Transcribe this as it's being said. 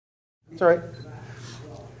It's all right.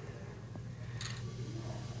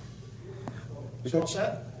 All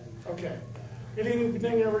set? Okay. Good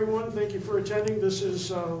evening, everyone. Thank you for attending. This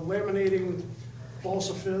is laminating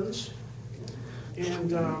balsa fins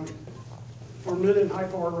and for mid and high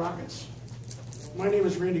power rockets. My name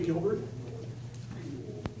is Randy Gilbert.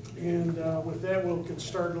 And with that, we'll get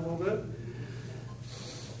started a little bit.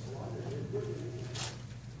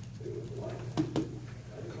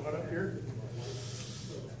 Caught up here.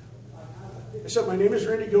 I said my name is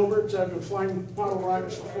Randy Gilbert. I've been flying model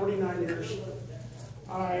rockets for 49 years.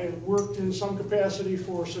 I worked in some capacity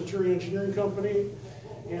for Centurion Engineering Company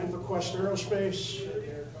and for Quest Aerospace,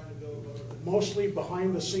 mostly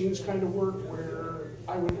behind the scenes kind of work where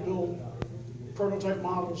I would build prototype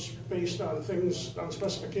models based on things, on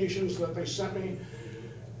specifications that they sent me.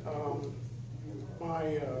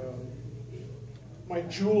 My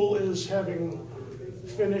jewel is having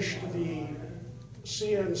finished the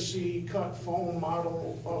CNC cut foam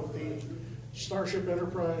model of the Starship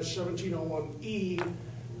Enterprise 1701E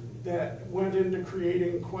that went into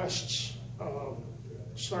creating Quest's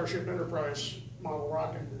Starship Enterprise model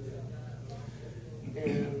rocket.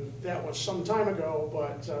 And that was some time ago,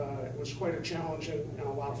 but it was quite a challenge and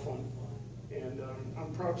a lot of fun. And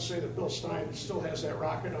I'm proud to say that Bill Stein still has that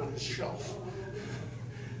rocket on his shelf.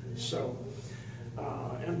 So,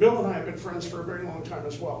 and Bill and I have been friends for a very long time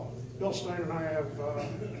as well. Bill Stein and I have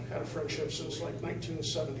had a friendship since like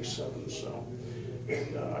 1977. So,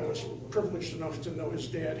 and I was privileged enough to know his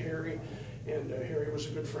dad, Harry, and Harry was a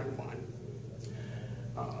good friend of mine.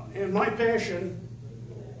 And my passion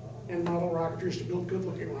in model rocketry is to build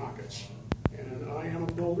good-looking rockets. And I am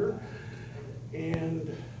a builder,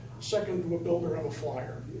 and second to a builder, I'm a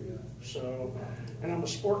flyer. So, and I'm a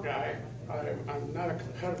sport guy. I'm not a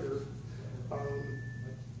competitor.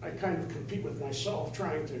 I kind of compete with myself,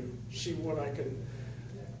 trying to see what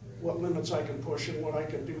limits I can push and what I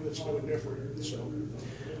can do that's no different. So,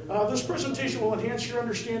 this presentation will enhance your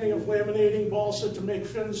understanding of laminating balsa to make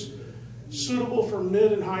fins suitable for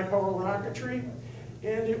mid and high power rocketry,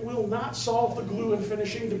 and it will not solve the glue and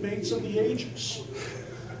finishing debates of the ages.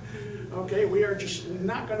 Okay, we are just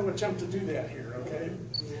not going to attempt to do that here, okay?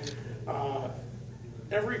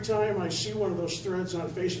 Every time I see one of those threads on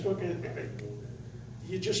Facebook,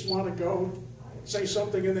 you just want to go say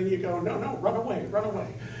something and then you go, no, no, run away, run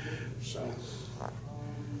away. So,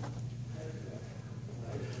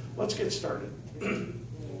 let's get started. Do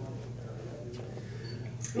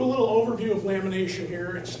a little overview of lamination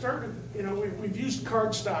here. It started, you know, we've used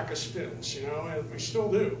cardstock as fins, you know, and we still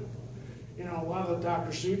do. You know, a lot of the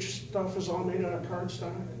Dr. Seuss stuff is all made out of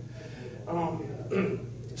cardstock.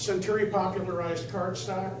 Centuri popularized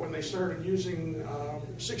cardstock when they started using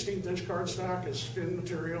 16th-inch cardstock as fin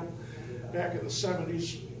material back in the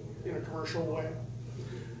 70s in a commercial way.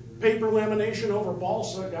 Paper lamination over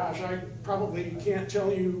balsa, gosh, I probably can't tell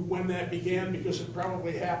you when that began because it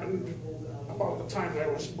probably happened about the time I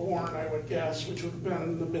was born, I would guess, which would have been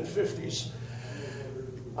in the mid-50s.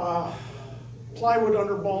 Plywood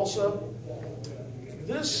under balsa.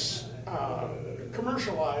 This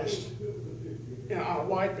commercialized on a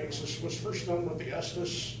wide basis was first done with the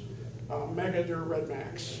Estes Megadur Red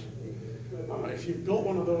Max. If you've built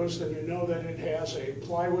one of those, then you know that it has a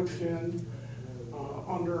plywood fin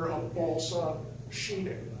under a balsa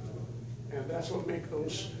sheeting. And that's what makes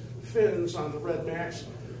those fins on the Red Max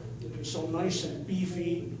so nice and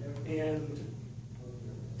beefy, and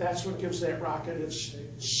that's what gives that rocket its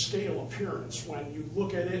scale appearance. When you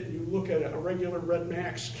look at it, you look at a regular Red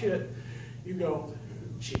Max kit, you go,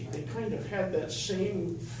 gee, they kind of had that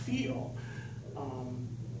same feel.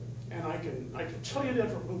 And I can tell you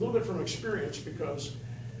that a little bit from experience because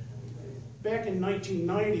back in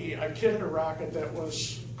 1990, I kitted a rocket that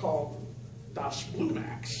was called Das Blue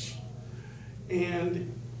Max.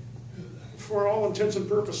 And for all intents and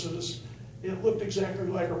purposes, it looked exactly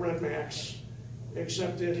like a Red Max,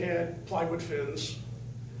 except it had plywood fins.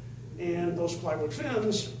 And those plywood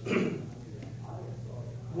fins,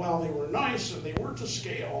 while they were nice and they were to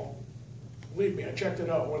scale, believe me, I checked it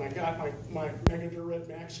out. When I got my Megadur Red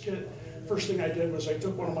Max kit, first thing I did was I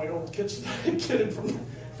took one of my old kits that I kitted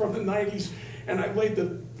from the 90s, and I laid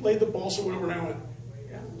the balsa over and I went,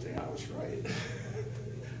 yeah, I was right.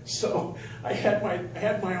 So I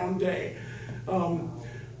had my own day.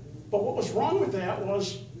 But what was wrong with that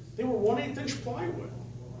was they were 1/8-inch plywood.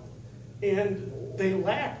 And they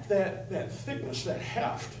lacked that thickness, that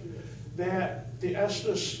heft, that the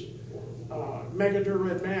Estes Megadur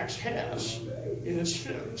Red Max has in its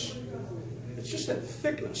fins. It's just that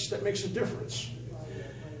thickness that makes a difference.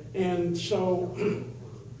 And so,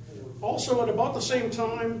 also at about the same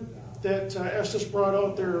time, that Estes brought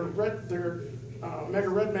out their Mega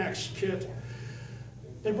Red Max kit,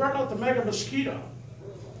 they brought out the Mega Mosquito.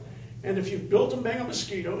 And if you've built a Mega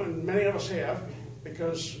Mosquito, and many of us have,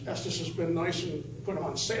 because Estes has been nice and put them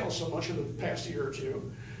on sale so much in the past year or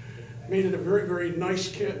two, made it a very, very nice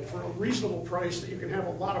kit for a reasonable price that you can have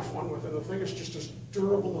a lot of fun with, and the thing is just as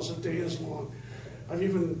durable as a day is long. I've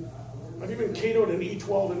even Katoed an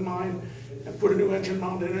E12 in mine and put a new engine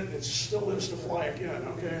mount in it, and it still lives to fly again,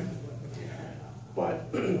 okay?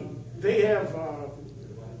 But they have a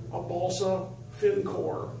balsa fin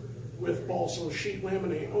core with balsa sheet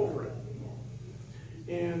laminate over it.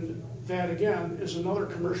 And that, again, is another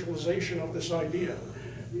commercialization of this idea.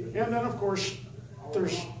 And then, of course,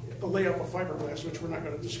 there's the layup of fiberglass, which we're not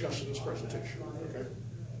going to discuss in this presentation. Okay.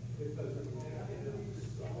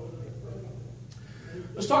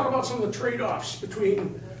 Let's talk about some of the trade-offs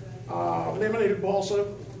between laminated balsa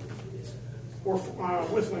or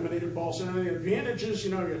with laminated balsa. And the advantages,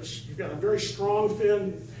 you know, you've got a very strong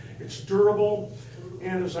fin, it's durable,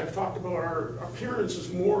 and as I've talked about, our appearance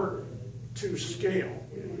is more to scale.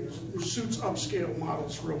 It suits upscale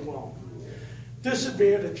models real well.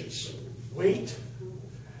 Disadvantages: weight.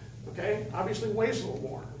 Okay, obviously weighs a little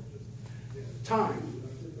more. Time.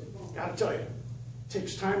 Got to tell you, it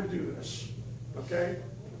takes time to do this. Okay,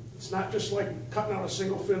 it's not just like cutting out a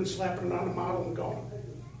single fin, slapping it on a model, and going.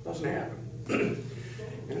 Doesn't happen.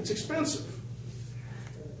 And it's expensive.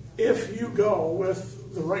 If you go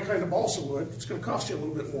with the right kind of balsa wood, it's going to cost you a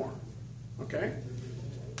little bit more. Okay?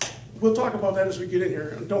 We'll talk about that as we get in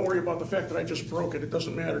here, and don't worry about the fact that I just broke it. It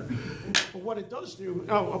doesn't matter. But what it does do,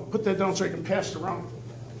 I'll put that down so I can pass it around.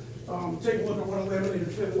 Take a look at what a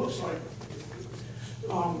laminated fin looks like.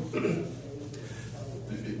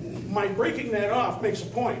 My breaking that off makes a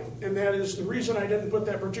point, and that is the reason I didn't put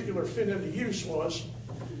that particular fin into use was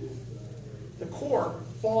the core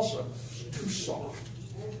balsa is too soft,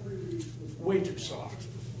 way too soft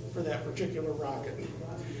for that particular rocket.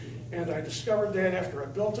 And I discovered that after I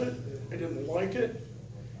built it. I didn't like it,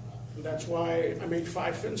 and that's why I made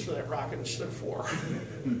 5 fins for that rocket instead of 4.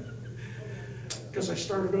 Because I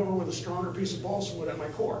started over with a stronger piece of balsa wood at my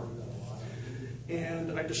core.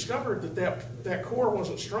 And I discovered that core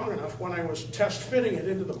wasn't strong enough when I was test fitting it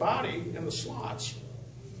into the body and the slots.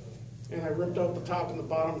 And I ripped out the top and the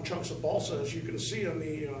bottom chunks of balsa, as you can see on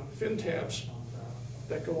the fin tabs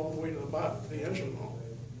that go all the way to the bottom of the engine hull.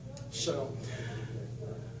 So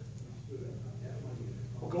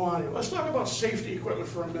we'll go on here. Let's talk about safety equipment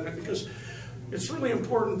for a minute, because it's really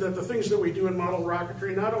important that the things that we do in model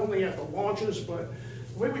rocketry, not only at the launches, but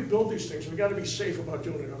the way we build these things, we've got to be safe about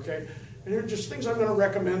doing it, okay? And here are just things I'm going to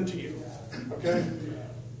recommend to you, okay?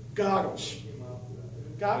 Goggles.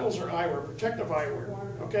 Goggles are eyewear, protective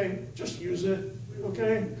eyewear, okay? Just use it,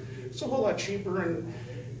 okay? It's a whole lot cheaper and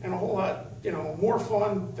a whole lot, you know, more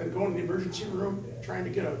fun than going to the emergency room trying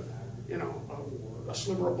to get a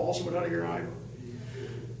sliver of balsa wood out of your eye.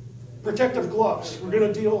 Protective gloves. We're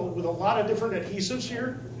going to deal with a lot of different adhesives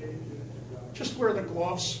here. Just wear the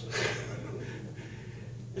gloves.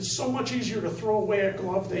 It's so much easier to throw away a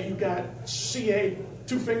glove that you got CA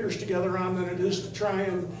 2 fingers together on than it is to try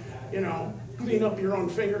and, you know, clean up your own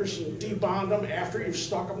fingers and debond them after you've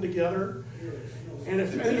stuck them together. And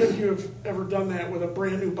if any of you have ever done that with a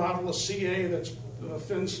brand new bottle of CA, that's the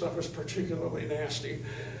thin stuff is particularly nasty.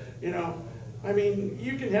 You know, I mean,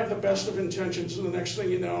 you can have the best of intentions, and the next thing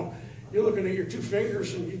you know, you're looking at your 2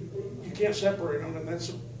 fingers and you can't separate them, and that's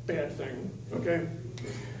a bad thing, okay?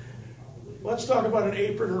 Let's talk about an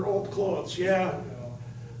apron or old clothes. Yeah,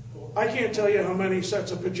 I can't tell you how many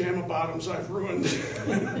sets of pajama bottoms I've ruined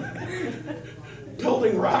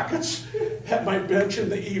building rockets at my bench in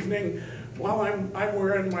the evening while I'm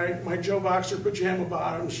wearing my Joe Boxer pajama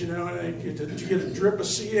bottoms, you know, and you get a drip of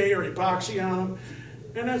CA or epoxy on them,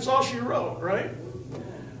 and that's all she wrote, right?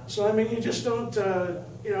 So, I mean, you just don't,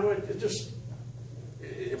 you know,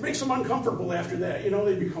 it makes them uncomfortable after that. You know,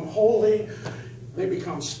 they become holy, they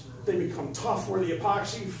become tough where the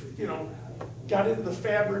epoxy, you know, got into the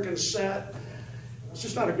fabric and set. It's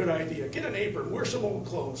just not a good idea. Get an apron, wear some old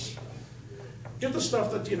clothes. Get the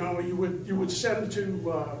stuff that, you know, you would send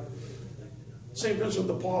to St. Vincent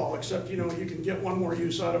de Paul, except, you know, you can get one more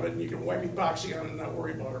use out of it and you can wipe epoxy on it and not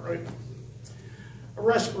worry about it, right? A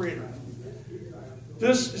respirator.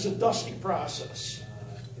 This is a dusty process,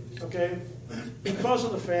 okay? Because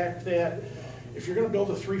of the fact that if you're going to build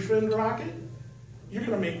a 3-fin rocket, you're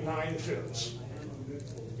going to make 9 fins.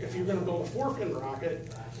 If you're going to build a 4-fin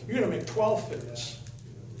rocket, you're going to make 12 fins.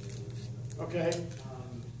 Okay?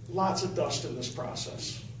 Lots of dust in this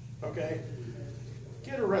process. Okay?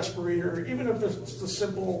 Get a respirator, even if it's the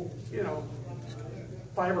simple, you know,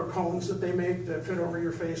 fiber cones that they make that fit over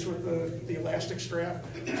your face with the elastic strap.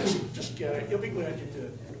 Just get it. You'll be glad you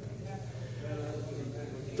did.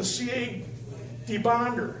 The CA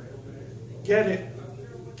debonder. Get it.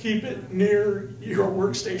 Keep it near your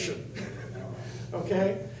workstation.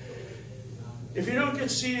 Okay? If you don't get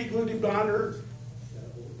CA glue debonder,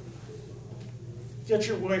 get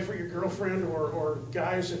your wife or your girlfriend or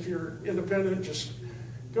guys, if you're independent, just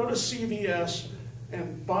go to CVS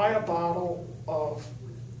and buy a bottle of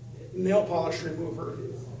nail polish remover.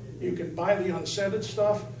 You can buy the unscented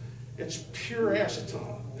stuff. It's pure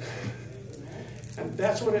acetone. And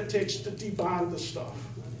that's what it takes to debond the stuff.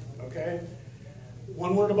 Okay?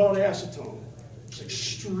 One word about acetone. It's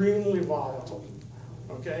extremely volatile.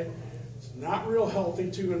 Okay? It's not real healthy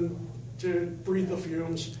to breathe the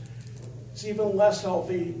fumes. It's even less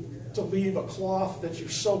healthy to leave a cloth that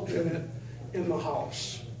you've soaked in it in the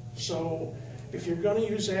house. So if you're going to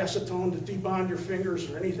use acetone to debond your fingers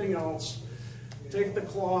or anything else, take the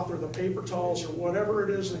cloth or the paper towels or whatever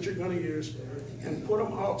it is that you're going to use and put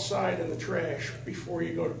them outside in the trash before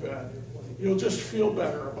you go to bed. You'll just feel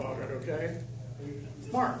better about it, okay?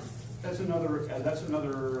 Mark? That's another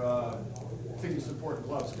thing to support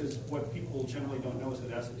gloves, because what people generally don't know is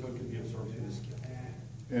that acetone can be absorbed through the skin.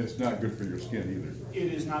 And it's not good for your skin either.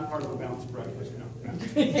 It is not part of a balanced breakfast, no.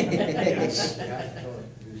 Yes.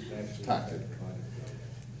 It's toxic.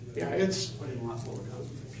 Yeah, it's... But in lots lower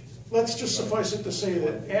concentrations. Let's just suffice it to say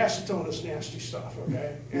that acetone is nasty stuff,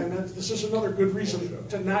 okay? And this is another good reason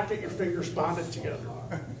to not get your fingers bonded together.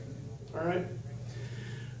 All right?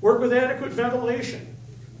 Work with adequate ventilation.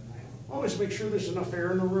 Always make sure there's enough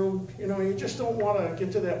air in the room. You know, you just don't want to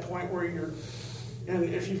get to that point where you're... And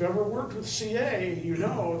if you've ever worked with CA, you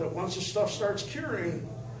know that once the stuff starts curing,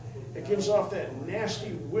 it gives off that nasty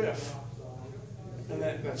whiff. And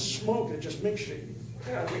that smoke that just makes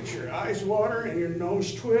your eyes water and your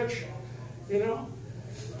nose twitch, you know?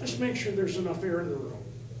 Just make sure there's enough air in the room,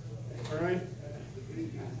 all right?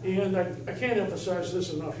 And I can't emphasize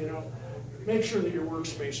this enough, you know? Make sure that your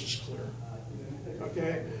workspace is clear,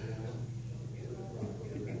 okay?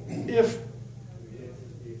 If,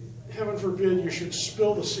 heaven forbid, you should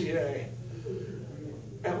spill the CA,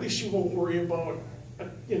 at least you won't worry about,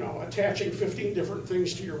 you know, attaching 15 different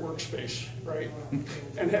things to your workspace, right?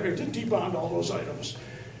 And having to debond all those items.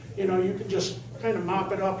 You know, you can just kind of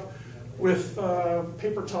mop it up with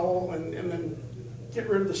paper towel and then get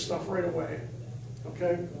rid of the stuff right away,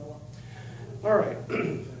 okay? All right,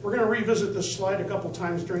 we're going to revisit this slide a couple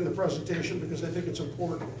times during the presentation because I think it's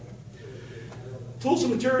important. Tools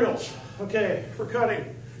and materials, okay, for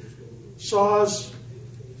cutting. Saws,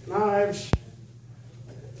 knives,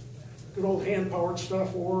 good old hand-powered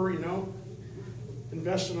stuff, or, you know,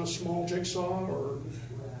 invest in a small jigsaw or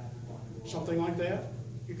something like that.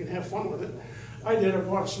 You can have fun with it. I did. I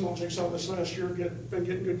bought a small jigsaw this last year, been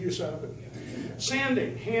getting good use out of it.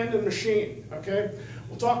 Sanding, hand and machine, okay?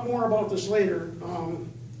 We'll talk more about this later.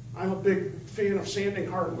 I'm a big fan of sanding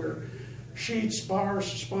hardware. Sheets, bars,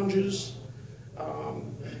 sponges.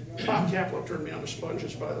 Bob Caplow turned me on to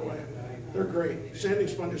sponges, by the way. They're great. Sanding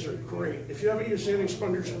sponges are great. If you haven't used sanding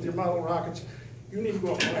sponges with your model rockets, you need to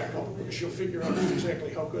go out and buy a couple because you'll figure out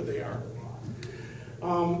exactly how good they are.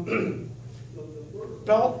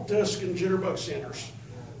 Belt, disc, and jitterbug sanders,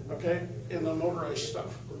 okay, and the motorized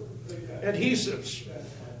stuff. Adhesives.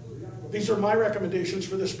 These are my recommendations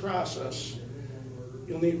for this process.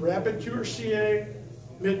 You'll need rapid cure CA,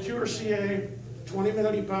 mid cure CA,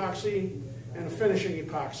 20-minute epoxy, and a finishing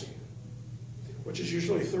epoxy, which is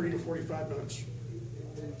usually 30 to 45 minutes.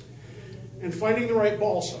 And finding the right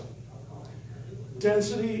balsa.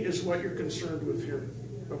 Density is what you're concerned with here,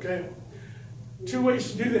 okay? Two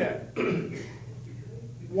ways to do that.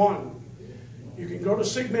 One, you can go to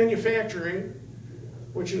SIG Manufacturing,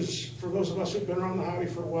 which is, for those of us who've been around the hobby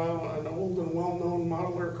for a while, an old and well-known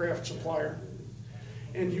model aircraft supplier.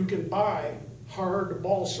 And you can buy hard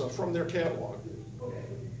balsa from their catalog.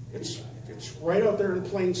 It's right out there in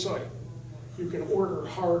plain sight. You can order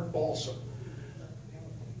hard balsa.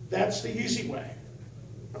 That's the easy way,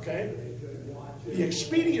 okay? The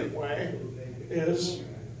expedient way is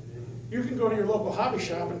you can go to your local hobby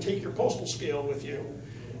shop and take your postal scale with you,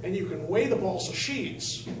 and you can weigh the balsa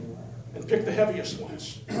sheets and pick the heaviest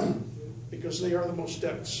ones because they are the most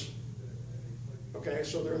dense. Okay,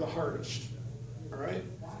 so they're the hardest. All right?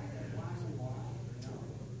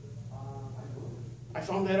 I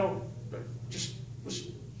found that out.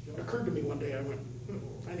 It occurred to me one day. I went,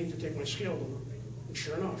 I need to take my scale to work. And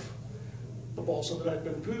sure enough, the balsa that I'd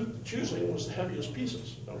been choosing was the heaviest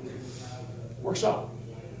pieces. So, works out.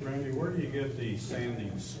 Randy, where do you get the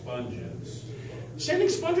sanding sponges? Sanding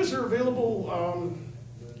sponges are available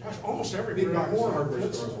Gosh, almost Big everywhere. box More hardware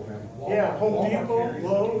outfits. stores will have them. Yeah, Home Walmart Depot, carries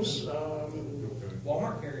them. Lowe's,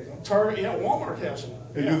 Walmart carries them. Target, yeah, Walmart has them.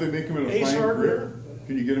 And Yeah. do they make them in a Ace fine Hardware. grit?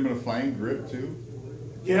 Can you get them in a fine grit too?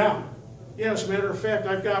 Yeah, yeah, as a matter of fact,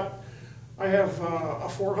 I have a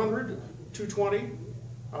 400, 220,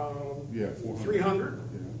 Yeah, 400. 300.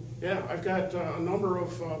 Yeah. Yeah, I've got a number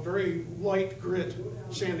of very light grit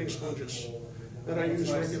sanding sponges that I use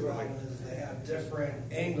What's nice regularly. about them is they have different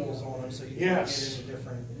angles on them, so you can Yes. get into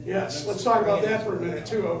different. Yes, let's talk about that for a minute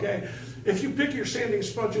too, okay? If you pick your sanding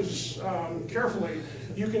sponges carefully,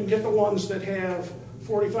 you can get the ones that have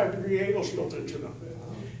 45-degree angles built into them.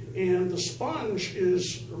 And the sponge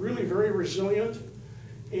is really very resilient,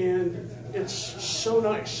 and it's so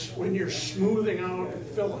nice when you're smoothing out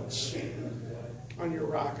fillets on your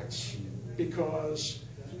rockets, because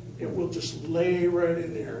it will just lay right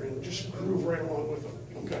in there and just groove right along with them,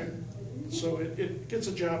 okay? So it gets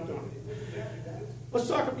a job done. Let's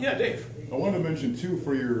talk, yeah, Dave. I wanted to mention too,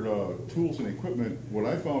 for your tools and equipment, what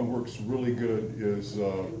I found works really good is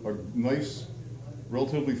a nice,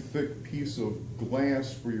 relatively thick piece of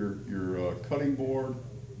glass for your cutting board,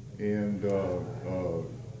 and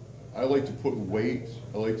I like to put weight.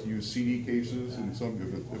 I like to use CD cases, and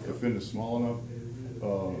if the fin is small enough,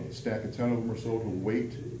 stack of 10 of them or so to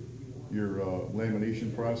weight your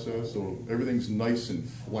lamination process, so everything's nice and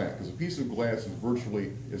flat, because a piece of glass is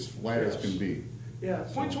virtually as flat as can be. Yeah,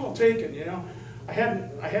 point's well taken, you know. I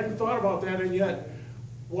hadn't thought about that, and yet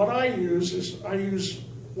what I use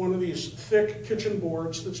one of these thick kitchen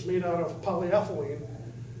boards that's made out of polyethylene.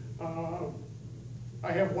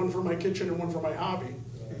 I have one for my kitchen and one for my hobby.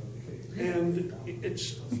 And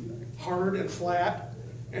it's hard and flat,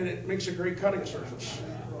 and it makes a great cutting surface.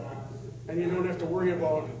 And you don't have to worry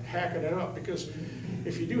about hacking it up, because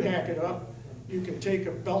if you do hack it up, you can take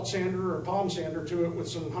a belt sander or a palm sander to it with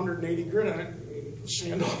some 180 grit on it,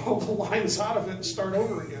 sand all the lines out of it and start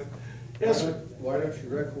over again. Yes, sir. Why don't you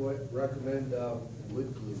recommend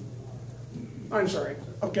wood glue? I'm sorry.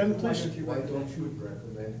 Again, please. Why don't you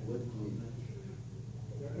recommend wood glue?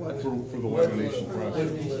 What? For the lamination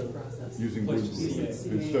process, using wood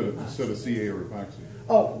glue instead of CA or epoxy.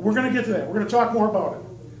 Oh, we're going to get to that. We're going to talk more about it.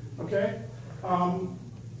 Okay?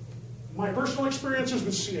 My personal experiences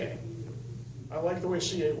with CA. I like the way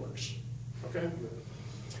CA works. Okay?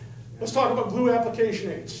 Let's talk about glue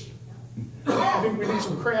application aids. I think we need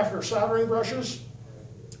some craft or soldering brushes,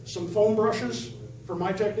 some foam brushes for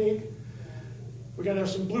my technique. We got to have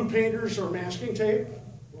some blue painters or masking tape.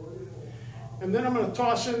 And then I'm going to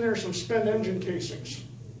toss in there some spent engine casings.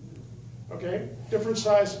 Okay? Different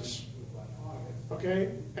sizes.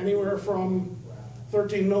 Okay? Anywhere from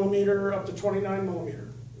 13 millimeter up to 29 millimeter.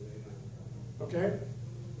 Okay?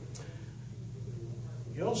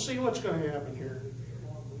 You'll see what's going to happen here.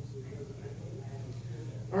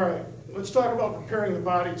 All right, let's talk about preparing the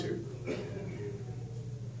body tube.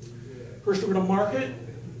 First, we're going to mark it.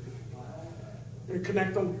 We're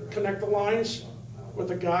going to connect the lines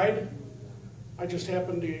with a guide. I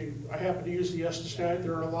happen to use the Estes guide.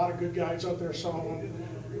 There are a lot of good guides out there. Some of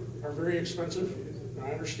them are very expensive.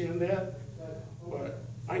 I understand that, but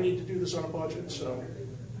I need to do this on a budget, so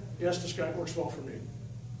the Estes guide works well for me.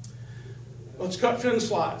 Let's cut fin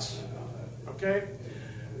slots. Okay.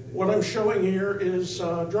 What I'm showing here is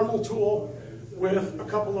a Dremel tool with a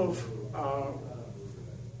couple of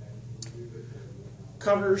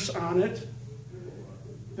cutters on it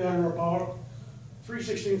that are about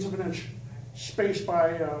 3/16 of an inch spaced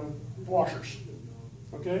by washers.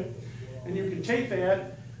 Okay? And you can take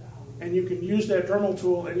that and you can use that Dremel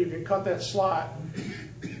tool and you can cut that slot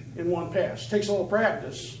in one pass. Takes a little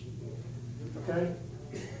practice. Okay?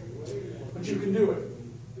 But you can do it.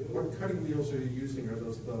 What cutting wheels are you using? Are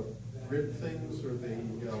those the grid things, or the?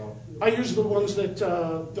 I use the ones that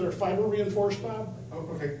are fiber reinforced, Bob. Oh,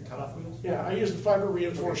 okay, cutoff wheels. Yeah, I use the fiber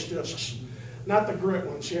reinforced discs, not the grit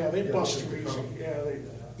ones. Yeah, they bust too easy. Yeah,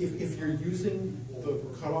 If you're using the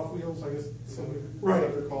cutoff wheels, I guess some right.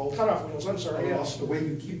 what they're called. Cutoff wheels. I'm sorry. Yes. The way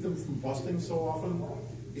you keep them from busting so often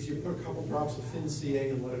is you put a couple drops of thin CA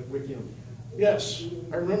and let it wick in. Yes,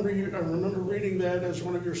 I remember reading that as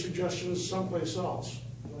one of your suggestions someplace else.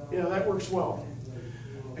 Yeah, that works well.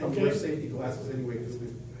 And you wear safety glasses anyway, because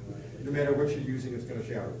no matter what you're using, it's going to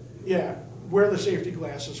shatter. Yeah, wear the safety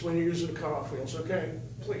glasses when you're using the cutoff wheels, okay?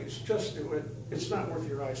 Please, just do it. It's not worth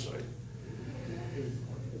your eyesight.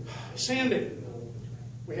 Sanding.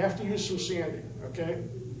 We have to use some sanding, okay?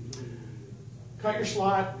 Cut your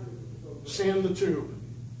slot, sand the tube,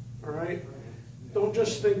 all right? Don't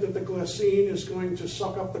just think that the glycine is going to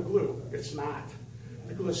suck up the glue. It's not.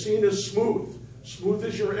 The glycine is smooth. Smooth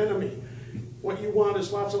is your enemy. What you want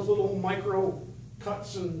is lots of little micro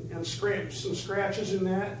cuts and scrapes and scratches in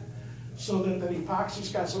that, so that the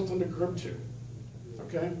epoxy's got something to grip to,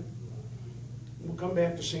 okay? We'll come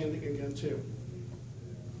back to sanding again too.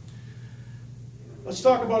 Let's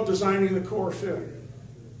talk about designing the core fin,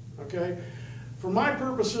 okay? For my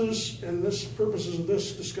purposes and purposes of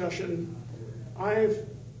this discussion, I've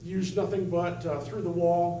used nothing but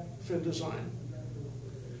through-the-wall fin design,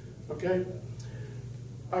 okay?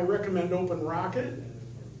 I recommend open rocket.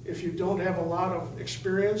 If you don't have a lot of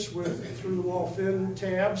experience with through-the-wall fin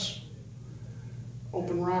tabs,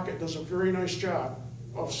 open rocket does a very nice job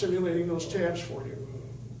of simulating those tabs for you.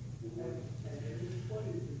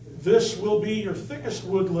 This will be your thickest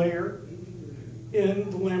wood layer in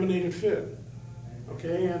the laminated fin.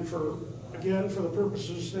 Okay, and again, for the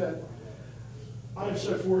purposes that I've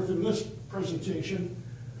set forth in this presentation,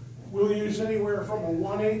 we'll use anywhere from a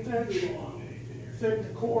 1/8 inch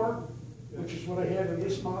thick core, which is what I had in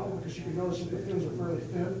this model, because you can notice that the fins are fairly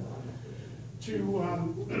thin, to a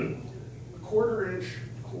 1/4 inch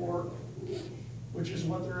core, which is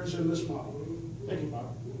what there is in this model. Thank you,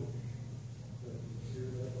 Bob.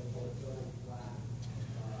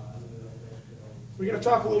 We're going to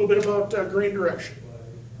talk a little bit about grain direction.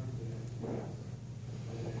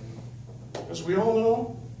 As we all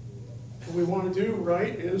know, what we want to do,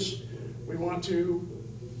 right, is we want to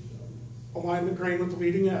align the grain with the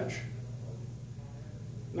leading edge.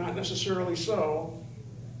 Not necessarily so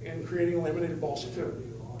in creating a laminated balsa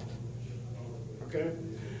fin. Okay?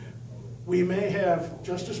 We may have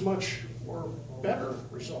just as much or better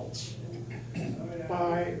results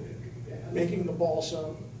by making the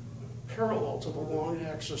balsa parallel to the long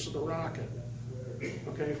axis of the rocket,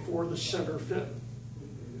 okay, for the center fin.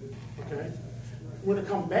 Okay? We're going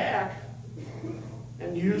to come back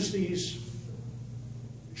and use these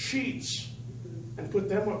sheets and put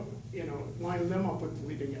them up, line them up with the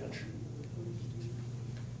leading edge.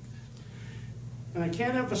 And I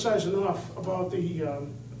can't emphasize enough about the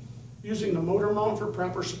using the motor mount for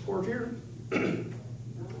proper support here.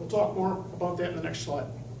 We'll talk more about that in the next slide.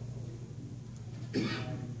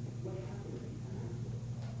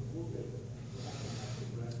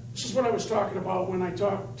 This is what I was talking about when I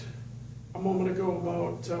talked a moment ago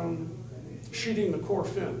about sheeting the core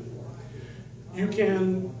fin. You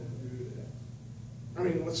can,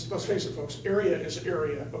 let's face it, folks, area is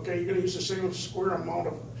area, okay? You're going to use the same square amount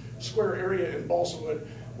of square area in balsa wood,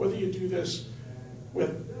 whether you do this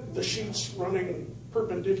with the sheets running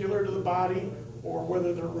perpendicular to the body or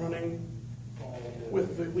whether they're running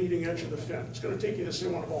with the leading edge of the fin. It's going to take you the same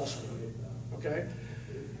amount of balsa wood, okay?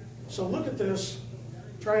 So look at this.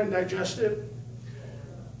 Try and digest it.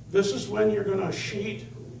 This is when you're going to sheet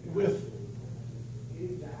with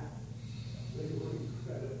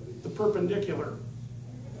the perpendicular,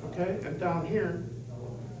 okay? And down here,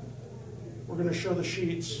 we're going to show the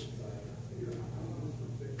sheets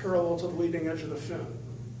parallel to the leading edge of the fin.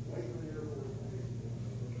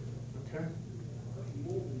 Okay?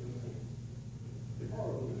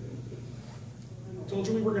 Told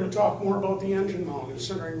you we were going to talk more about the engine mount and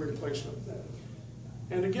centering replacement.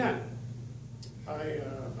 And again, I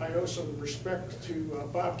owe some respect to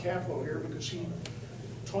Bob Caplow here because he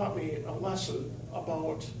taught me a lesson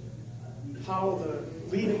about how the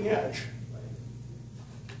leading edge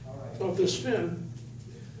of this fin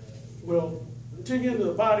will dig into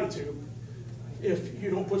the body tube if you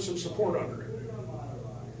don't put some support under it.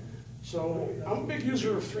 So I'm a big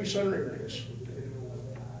user of 3 centering rings.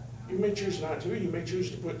 You may choose not to. You may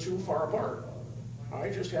choose to put 2 far apart. I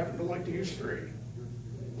just happen to like to use 3.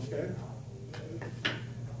 Okay?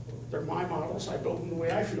 They're my models. I build them the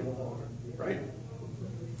way I feel about it, right?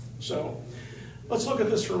 So let's look at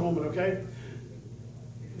this for a moment, okay?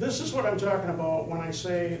 This is what I'm talking about when I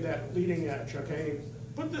say that leading edge, okay?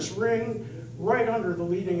 Put this ring right under the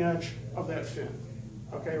leading edge of that fin,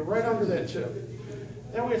 okay? Right under that tip.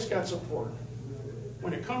 That way it's got support.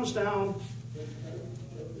 When it comes down,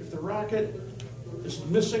 if the rocket is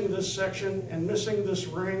missing this section and missing this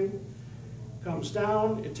ring, comes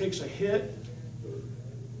down, it takes a hit,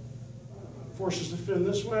 forces the fin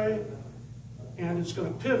this way, and it's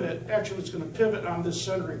going to pivot. Actually, it's going to pivot on this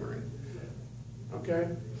centering ring. Okay?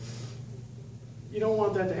 You don't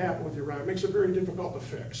want that to happen with your rod. It makes it very difficult to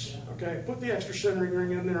fix. Okay? Put the extra centering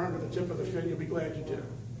ring in there under the tip of the fin. You'll be glad you did.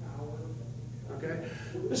 Okay?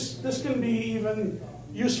 This can be even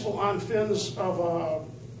useful on fins of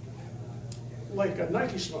like a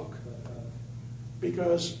Nike Smoke.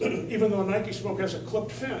 Because even though Nike Smoke has a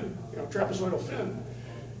clipped fin, trapezoidal fin,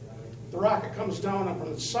 the rocket comes down up on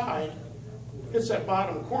its side, hits that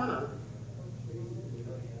bottom corner,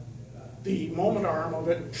 the moment arm of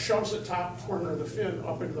it shoves the top corner of the fin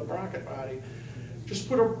up into the rocket body, Just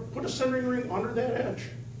put a centering ring under that edge.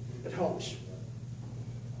 It helps.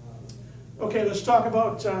 Okay, let's talk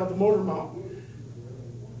about the motor mount.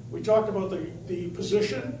 We talked about the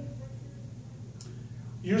position.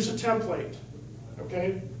 Use a template,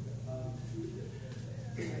 okay?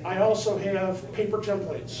 I also have paper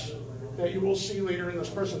templates that you will see later in this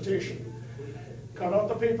presentation. Cut out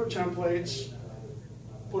the paper templates,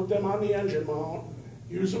 put them on the engine mount,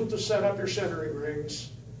 use them to set up your centering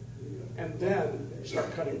rings, and then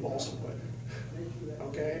start cutting balsa wood,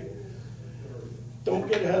 okay? Don't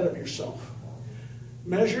get ahead of yourself.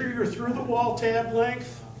 Measure your through-the-wall tab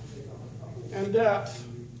length and depth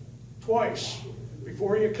twice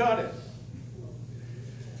before you cut it.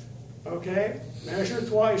 Okay? Measure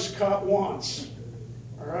twice, cut once.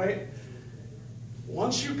 All right?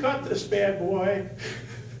 Once you cut this bad boy,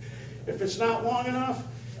 if it's not long enough,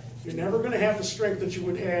 you're never going to have the strength that you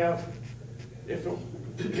would have if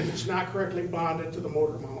it's not correctly bonded to the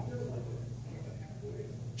motor mount.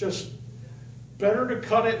 Just better to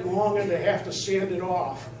cut it long and to have to sand it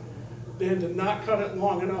off than to not cut it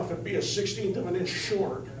long enough and be a 1/16 of an inch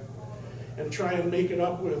short and try and make it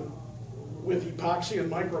up with epoxy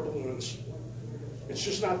and microballoons. It's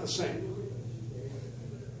just not the same.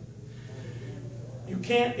 You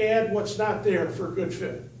can't add what's not there for a good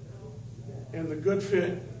fit. And the good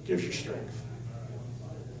fit gives you strength.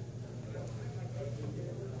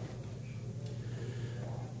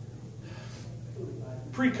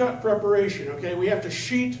 Pre-cut preparation, okay? We have to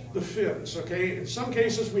sheet the fins, okay? In some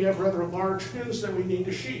cases, we have rather large fins that we need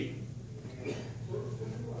to sheet.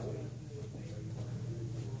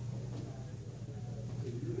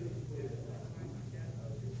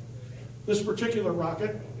 This particular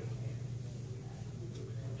rocket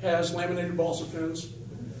has laminated balsa fins.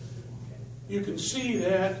 You can see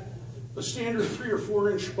that the standard 3 or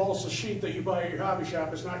 4 inch balsa sheet that you buy at your hobby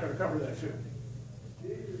shop is not going to cover that fin.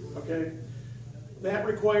 Okay? That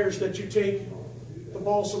requires that you take the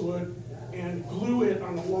balsa wood and glue it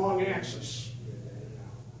on the long axis.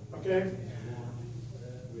 Okay?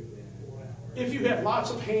 If you have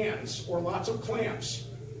lots of hands or lots of clamps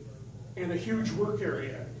and a huge work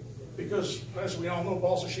area, because as we all know,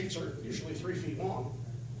 balsa sheets are usually 3 feet long,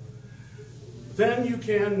 then you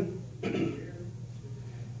can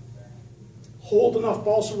hold enough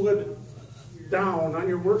balsa wood down on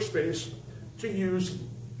your workspace to use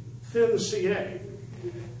thin CA.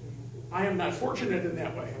 I am not fortunate in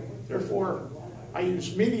that way. Therefore, I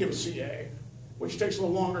use medium CA, which takes a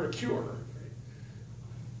little longer to cure.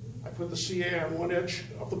 I put the CA on one edge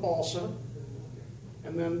of the balsa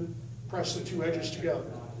and then press the 2 edges together.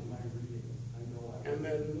 And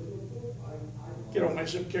then get on my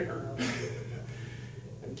zip kicker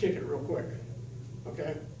and kick it real quick.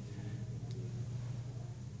 Okay?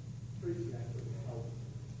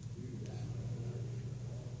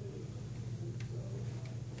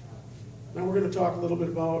 Now we're going to talk a little bit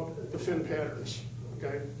about the fin patterns,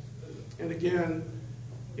 okay? And again,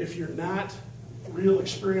 if you're not real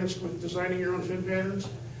experienced with designing your own fin patterns,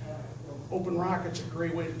 Open Rocket's a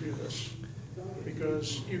great way to do this,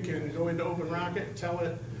 because you can go into Open Rocket and tell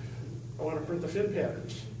it, I want to print the fin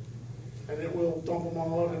patterns, and it will dump them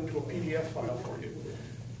all out into a PDF file for you.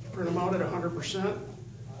 Print them out at 100%,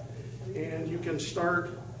 and you can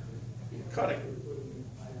start cutting.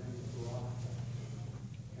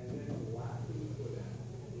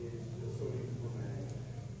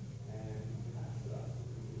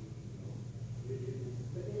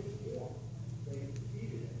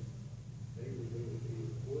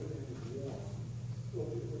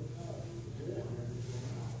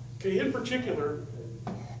 Okay, in particular,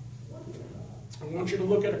 I want you to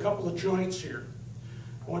look at a couple of joints here.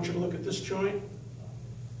 I want you to look at this joint.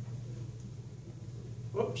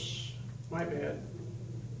 Whoops, my bad.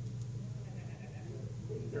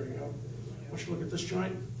 There you go. I want you to look at this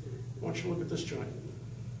joint. I want you to look at this joint.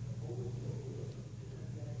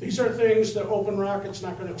 These are things that Open Rocket's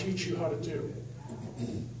not going to teach you how to do.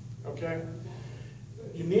 Okay?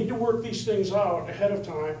 You need to work these things out ahead of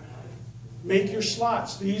time. Make your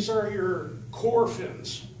slots. These are your core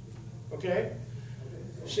fins. Okay?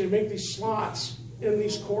 So you make these slots in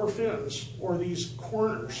these core fins, or these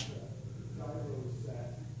corners.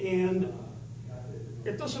 And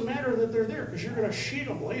it doesn't matter that they're there, because you're going to sheet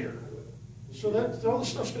them later. So that all the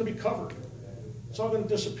stuff's going to be covered. It's all going to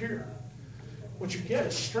disappear. What you get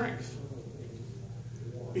is strength.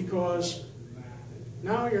 Because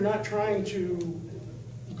now you're not trying to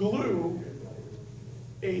glue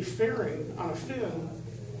a fairing on a fin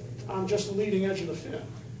on just the leading edge of the fin.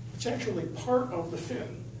 It's actually part of the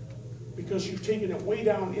fin, because you've taken it way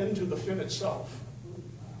down into the fin itself.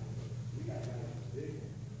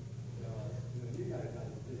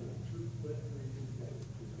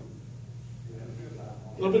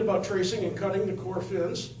 little bit about tracing and cutting the core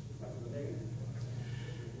fins.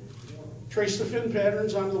 Trace the fin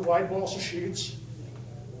patterns onto the wide balsa sheets,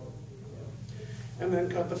 and then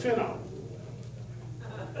cut the fin out.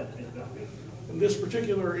 In this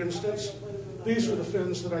particular instance, these are the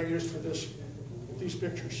fins that I used for these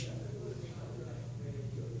pictures.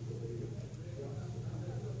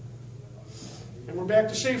 And we're back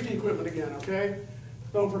to safety equipment again, okay?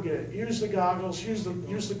 Don't forget, use the goggles, use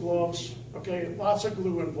the gloves, okay? Lots of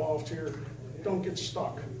glue involved here. Don't get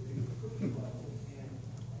stuck.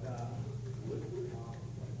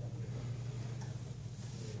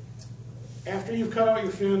 After you've cut out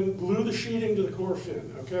your fin, glue the sheeting to the core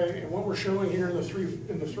fin, okay? And what we're showing here in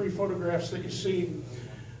the three photographs that you see,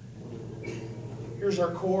 here's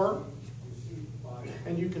our core,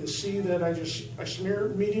 and you can see that I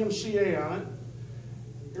smeared medium CA on it.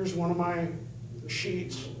 Here's one of my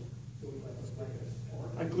sheets.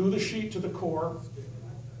 I glue the sheet to the core.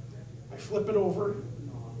 I flip it over.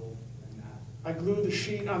 I glue the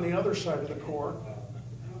sheet on the other side of the core.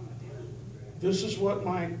 This is what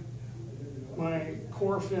my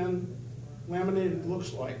core fin laminated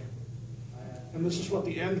looks like. And this is what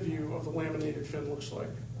the end view of the laminated fin looks like.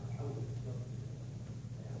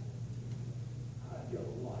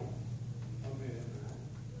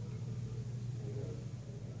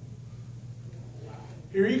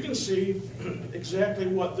 Here you can see exactly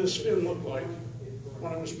what this fin looked like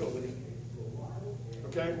when I was building it.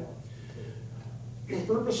 Okay?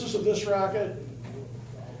 For purposes of this rocket,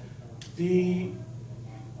 the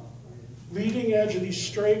leading edge of these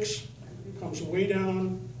strakes comes way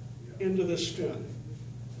down into this fin,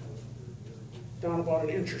 down about 1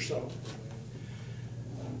 inch or so.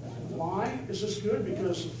 Why is this good?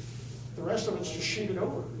 Because the rest of it's just sheeted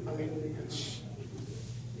over. I mean, it's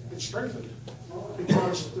strengthened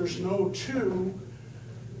because there's no two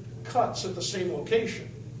cuts at the same location.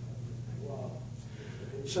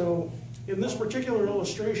 So in this particular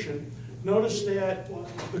illustration, notice that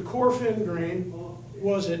the core fin grain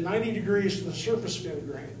was at 90 degrees to the surface fin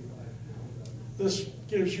grain. This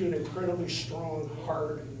gives you an incredibly strong,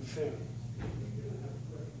 hard fin.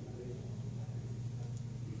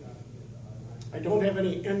 I don't have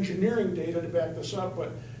any engineering data to back this up,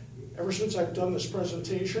 but ever since I've done this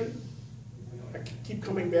presentation, I keep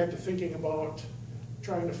coming back to thinking about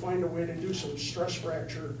trying to find a way to do some stress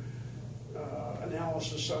fracture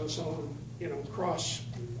analysis on some,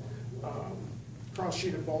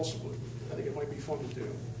 cross-sheeted balsa wood. I think it might be fun to do.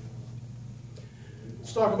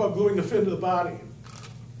 Let's talk about gluing the fin to the body.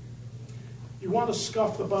 You want to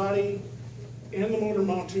scuff the body and the motor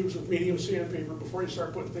mount tubes with medium sandpaper before you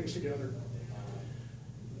start putting things together.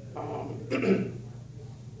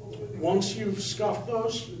 Once you've scuffed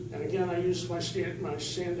those, and again I use my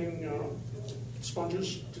sanding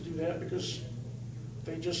sponges to do that because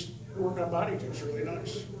they just work on body tubes really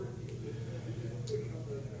nice.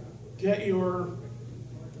 Get your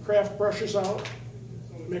craft brushes out,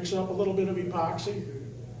 mix up a little bit of epoxy,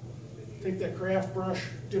 take that craft brush,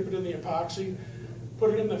 dip it in the epoxy,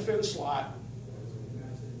 put it in the fin slot,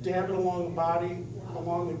 dab it along the body,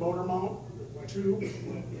 along the motor mount tube.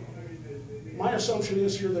 My assumption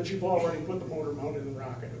is here that you've already put the motor mount in the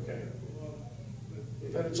rocket, okay?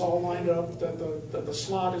 That it's all lined up, that the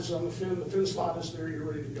slot is on the fin slot is there, you're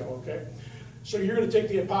ready to go, okay? So you're going to take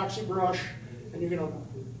the epoxy brush and you're going to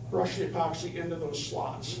brush the epoxy into those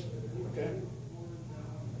slots, okay?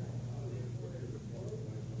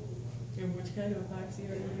 And which kind of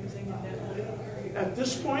epoxy are you using at that point? At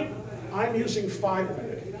this point, I'm using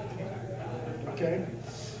 5-minute, okay?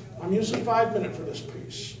 I'm using 5-minute for this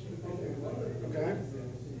piece, okay?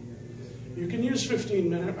 You can use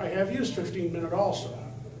 15-minute. I have used 15-minute also.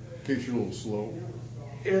 In case you're a little slow.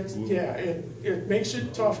 It makes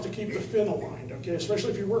it tough to keep the fin aligned, okay?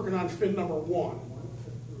 Especially if you're working on fin number 1,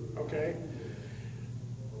 okay?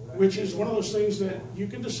 Which is one of those things that you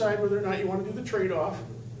can decide whether or not you want to do the trade-off.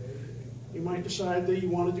 You might decide that you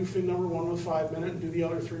want to do fin number 1 with 5-minute and do the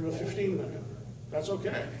other 3 with 15-minute. That's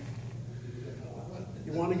okay.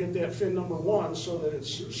 You want to get that fin number 1 so that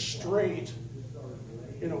it's straight,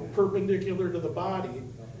 perpendicular to the body,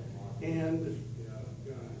 and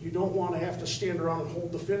you don't want to have to stand around and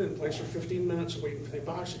hold the fin in place for 15 minutes waiting for the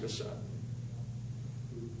epoxy to set.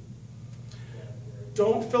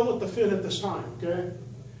 Don't fillet the fin at this time, okay?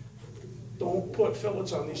 Don't put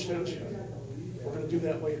fillets on these fins yet. We're going to do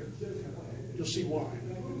that later. You'll see why.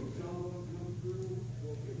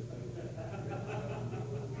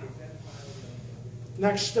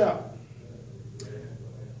 Next step.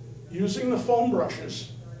 Using the foam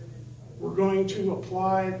brushes, we're going to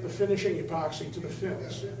apply the finishing epoxy to the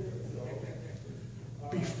fins.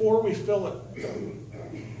 Before before we fill it.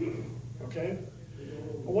 Okay?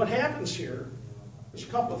 Well, what happens here is a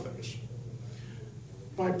couple of things.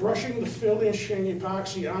 By brushing the finishing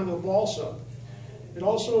epoxy onto the balsa, it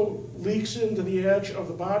also leaks into the edge of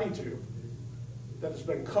the body tube that has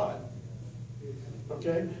been cut.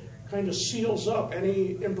 Okay? Kind of seals up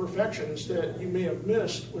any imperfections that you may have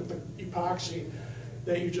missed with the epoxy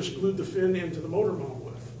that you just glued the fin into the motor mount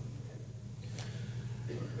with.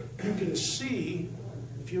 You can see,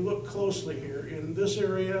 if you look closely here, in this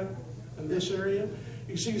area and this area,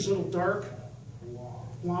 you see these little dark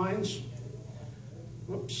lines.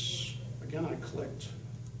 Whoops, again I clicked.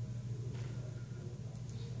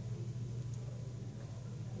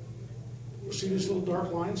 You see these little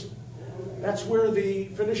dark lines? That's where the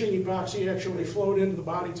finishing epoxy actually flowed into the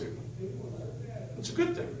body tube. It's a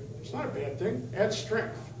good thing. It's not a bad thing. Adds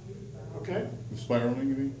strength. Okay? The spiraling,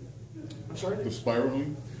 you mean? I'm sorry? The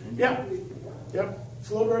spiraling? Yeah. Yep.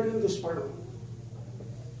 Flowed right into the spiral.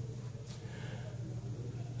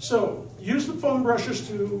 So, use the foam brushes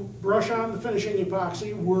to brush on the finishing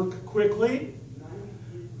epoxy. Work quickly.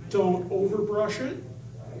 Don't overbrush it.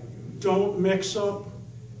 Don't mix up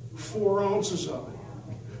 4 ounces of it.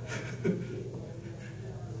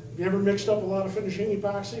 You ever mixed up a lot of finishing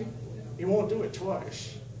epoxy? You won't do it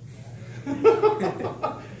twice.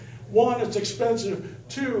 1, it's expensive.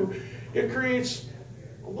 2, it creates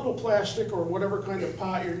a little plastic or whatever kind of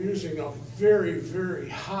pot you're using, a very, very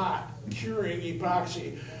hot curing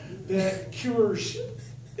epoxy that cures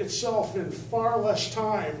itself in far less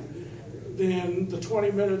time than the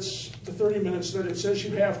 20 minutes to 30 minutes that it says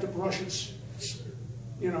you have to brush it,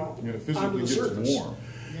 you know, Yeah, it onto physically the gets surface. warm.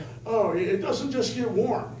 Oh, it doesn't just get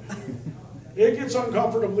warm. It gets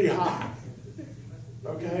uncomfortably hot.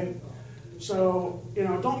 Okay? So, you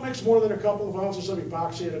know, don't mix more than a couple of ounces of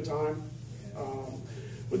epoxy at a time.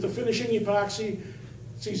 With the finishing epoxy,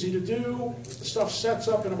 it's easy to do. The stuff sets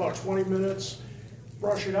up in about 20 minutes.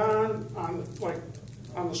 Brush it on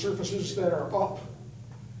the surfaces that are up.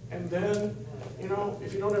 And then, you know,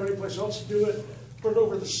 if you don't have any place else to do it, put it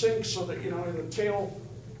over the sink so that, you know, the tail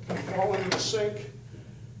can fall into the sink.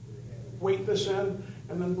 Weight this in,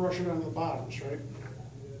 and then brush it on the bottoms, right?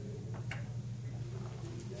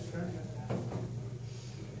 Okay.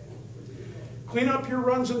 Clean up your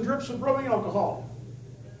runs and drips with rubbing alcohol.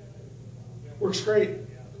 Works great.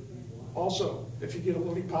 Also, if you get a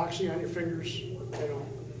little epoxy on your fingers, you know,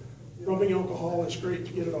 rubbing alcohol is great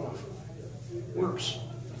to get it off. Works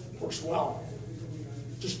well.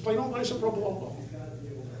 Just plain old nice and rubbing alcohol.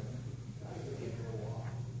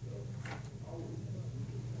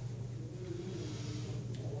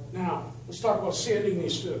 Now, let's talk about sanding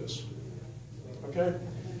these fins. Okay?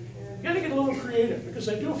 You gotta get a little creative because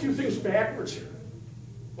I do a few things backwards here.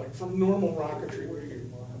 Like from normal rocketry where you're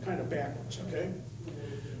kind of backwards, okay?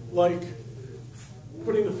 Like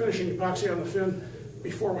putting the finishing epoxy on the fin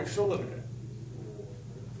before we fill it in it.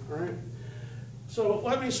 Alright? So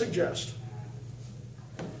let me suggest.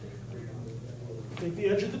 Take the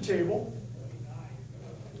edge of the table.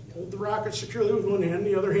 Hold the rocket securely with one hand.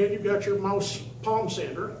 The other hand, you've got your mouse palm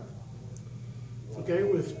sander. Okay,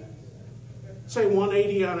 with, say,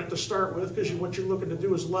 180 on it to start with, because what you're looking to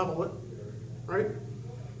do is level it, right?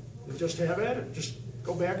 And just have at it. Just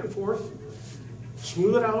go back and forth.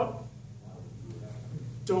 Smooth it out.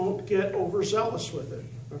 Don't get overzealous with it,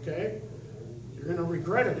 okay? You're going to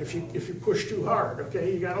regret it if you push too hard,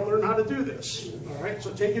 okay? You got to learn how to do this, all right?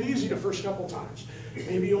 So take it easy the first couple times.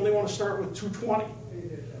 Maybe you only want to start with 220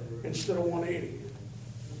 instead of 180,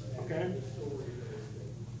 okay?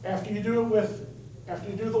 After you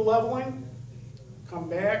do the leveling, come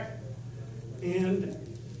back and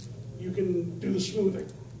you can do the smoothing,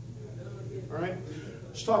 all right?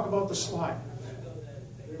 Let's talk about the slide.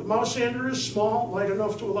 The mouse sander is small, light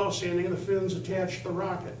enough to allow sanding of the fins attached to the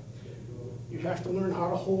rocket. You have to learn how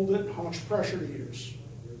to hold it, how much pressure to use.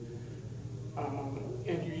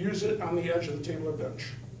 And you use it on the edge of the table or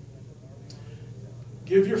bench.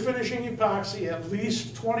 Give your finishing epoxy at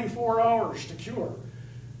least 24 hours to cure.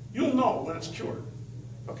 You'll know when it's cured,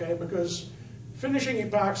 okay? Because finishing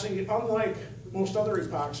epoxy, unlike most other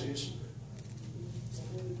epoxies,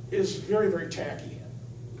 is very, very tacky.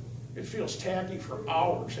 It feels tacky for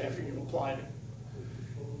hours after you've applied it.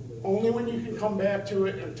 Only when you can come back to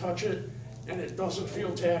it and touch it and it doesn't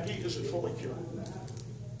feel tacky is it fully cured.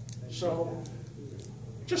 So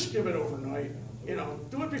just give it overnight. You know,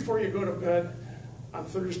 do it before you go to bed on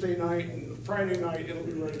Thursday night, and Friday night it'll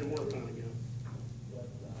be ready to work on again.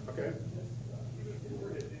 Okay?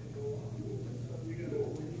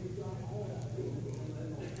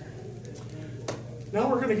 Now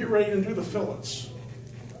we're going to get ready to do the fillets.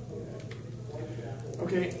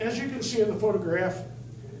 Okay, as you can see in the photograph,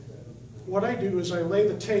 what I do is I lay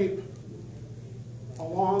the tape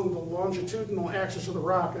along the longitudinal axis of the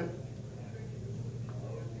rocket.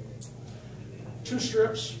 2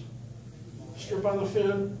 strips, strip on the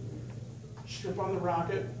fin, strip on the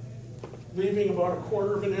rocket, leaving about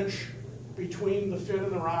 1/4 inch between the fin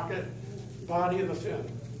and the rocket, body and the fin.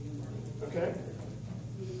 Okay?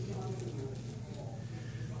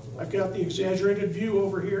 I've got the exaggerated view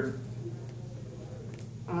over here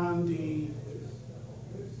on the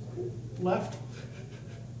left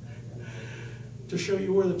to show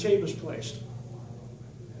you where the tape is placed.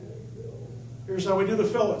 Here's how we do the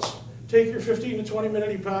fillets. Take your 15 to 20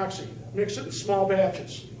 minute epoxy, mix it in small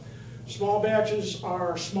batches. Small batches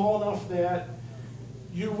are small enough that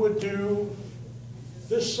you would do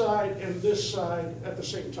this side and this side at the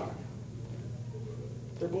same time.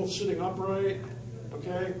 They're both sitting upright,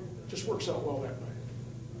 okay? Just works out well that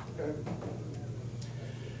way, okay?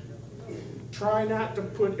 Try not to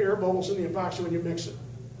put air bubbles in the epoxy when you mix it,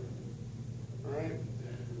 all right?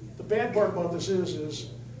 The bad part about this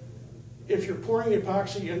is if you're pouring the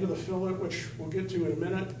epoxy into the fillet, which we'll get to in a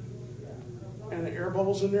minute, and the air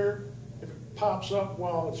bubbles in there, if it pops up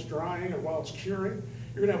while it's drying or while it's curing,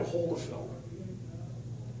 you're gonna have a hole to fill.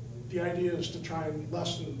 The idea is to try and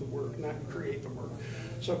lessen the work, not create the work.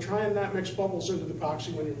 So try and not mix bubbles into the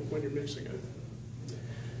epoxy when you're mixing it.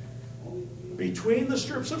 Between the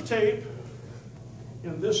strips of tape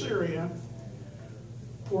in this area,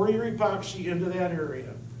 pour your epoxy into that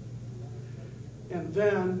area. And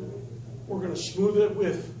then we're going to smooth it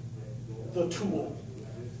with the tool.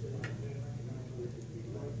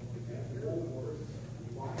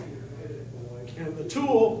 And the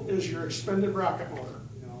tool is your expended rocket motor.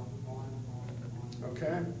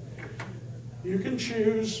 Okay? You can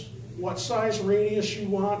choose what size radius you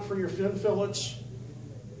want for your fin fillets.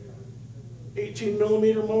 18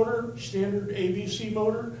 millimeter motor, standard ABC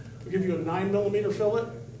motor, will give you a 9 millimeter fillet.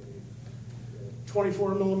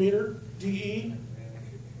 24 millimeter DE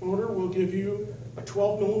motor will give you a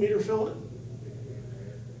 12 millimeter fillet.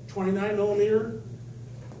 29 millimeter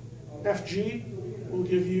FG will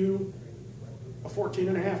give you a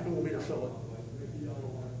 14.5 millimeter fillet.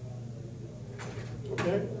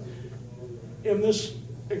 Okay? In this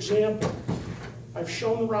example, I've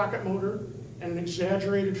shown the rocket motor and an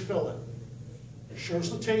exaggerated fillet. It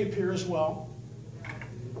shows the tape here as well.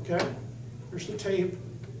 Okay? Here's the tape.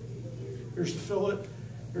 Here's the fillet.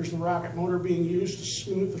 Here's the rocket motor being used to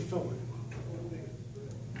smooth the fillet.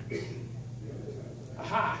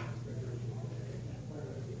 Aha!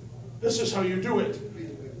 This is how you do it.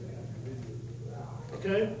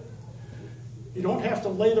 Okay? You don't have to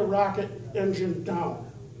lay the rocket engine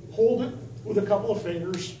down. Hold it with a couple of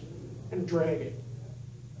fingers and drag it.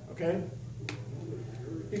 Okay?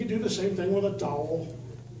 You can do the same thing with a dowel.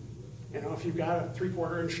 You know, if you've got a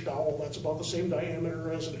 3/4 inch dowel, that's about the same diameter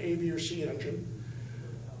as an A, B, or C engine.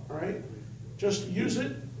 All right? Just use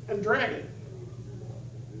it and drag it.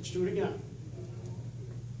 Let's do it again.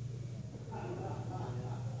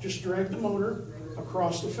 Just drag the motor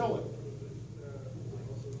across the fillet.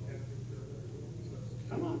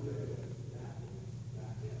 Come on.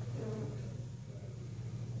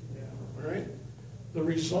 All right? The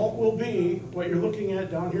result will be what you're looking at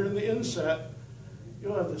down here in the inset.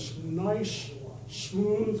 You'll have this nice,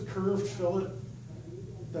 smooth, curved fillet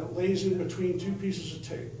that lays in between 2 pieces of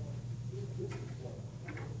tape.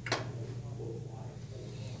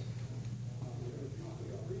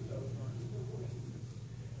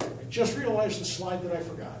 I just realized the slide that I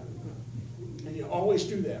forgot. And you always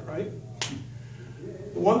do that, right?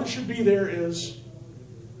 The one that should be there is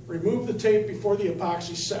remove the tape before the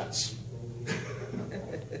epoxy sets.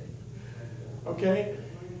 Okay?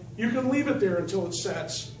 You can leave it there until it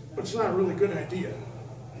sets, but it's not a really good idea.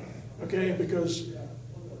 Okay? Because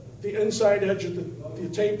the inside edge of the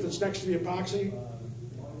tape that's next to the epoxy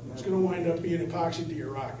is going to wind up being epoxy to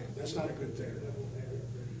your rocket. That's not a good thing.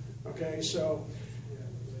 Okay? So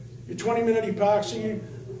your 20-minute epoxy,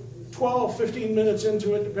 12, 15 minutes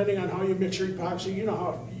into it, depending on how you mix your epoxy, you know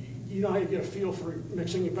how you get a feel for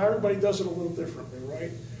mixing it. Everybody does it a little differently,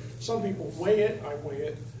 right? Some people weigh it, I weigh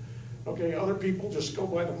it. Okay, other people just go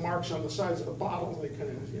by the marks on the sides of the bottle. They kind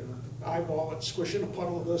of, you know, eyeball it, squish in a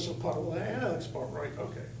puddle of this, a puddle of that. Yeah, that's about right.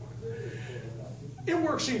 Okay, fine. It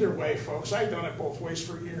works either way, folks. I've done it both ways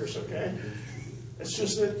for years, okay? It's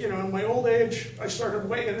just that, you know, in my old age, I started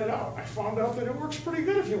weighing it out. I found out that it works pretty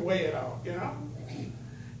good if you weigh it out, you know?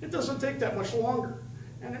 It doesn't take that much longer.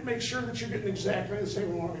 And it makes sure that you're getting exactly the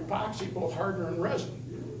same amount of epoxy, both hardener and resin.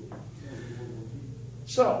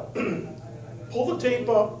 So, pull the tape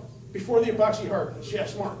up before the epoxy hardens.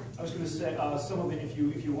 Yes, Mark? I was gonna say, some of the, if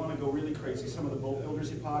you wanna go really crazy, some of the boat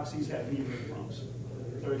builders epoxies have heat pumps.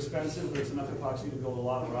 They're expensive, but it's enough epoxy to build a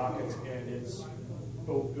lot of rockets, and it's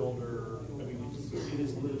boat builder, I mean, it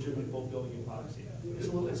is legitimate boat building epoxy. It's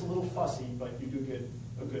a little fussy, but you do get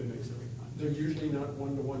a good mix every time. They're usually not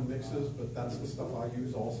one-to-one mixes, but that's the stuff I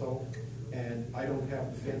use also. And I don't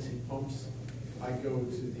have the fancy pumps. I go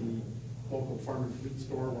to the local farm and fleet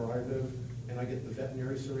store where I live, and I get the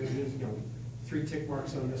veterinary syringes, 3 tick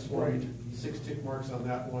marks on this one, Right. 6 tick marks on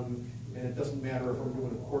that one, and it doesn't matter if I'm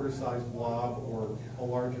doing a quarter-sized blob or a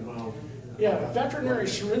large amount. Yeah, veterinary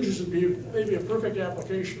syringes would be maybe a perfect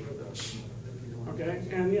application for this. Okay,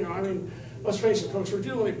 and I mean, let's face it, folks, we're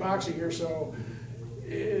dealing with epoxy here, so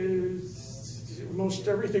most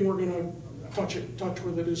everything we're going to touch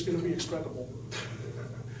with it is going to be expendable.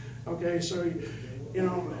 Okay, so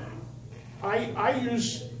I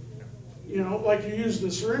use like you use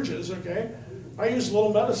the syringes. Okay, I use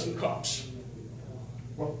little medicine cups.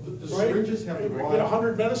 Well, the Right? syringes have the You get raw.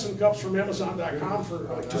 100 medicine cups from Amazon.com for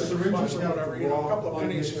like The $2 or syringes $3 or have whatever, the a raw, couple of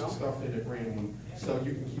pennies, unmixed stuff in it, Randy, so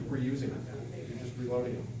you can keep reusing it. You're just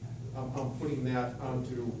reloading it. I'm putting that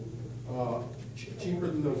onto, cheaper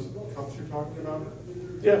than those cups you're talking about.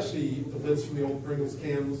 Yes. The lids from the old Pringles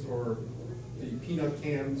cans or the peanut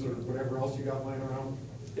cans or whatever else you got lying around.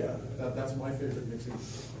 Yeah. That's my favorite mixing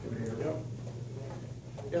container. Yep.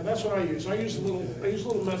 Yeah, that's what I use. I use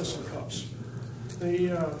little medicine cups.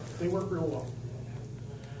 They work real well.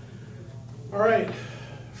 All right,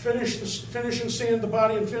 finish and sand the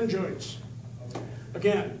body and fin joints.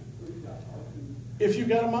 Again, if you've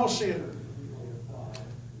got a mouse sander,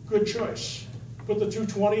 good choice. Put the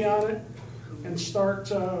 220 on it and start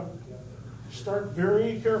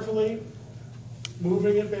very carefully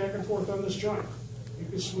moving it back and forth on this joint. You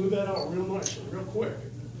can smooth that out real nice and real quick.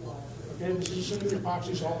 Okay, this is assuming the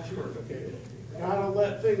epoxy's all cured, okay? Gotta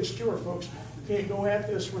let things cure, folks. You can't go at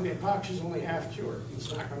this when the epoxy's only half cured.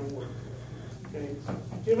 It's not gonna work. Okay,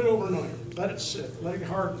 give it overnight. Let it sit. Let it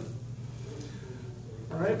harden.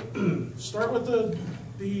 All right. Start with the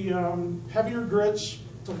heavier grits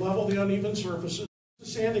to level the uneven surfaces.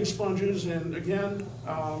 Sanding sponges, and again,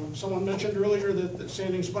 someone mentioned earlier that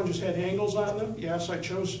sanding sponges had angles on them. Yes, I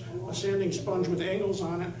chose a sanding sponge with angles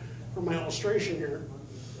on it for my illustration here.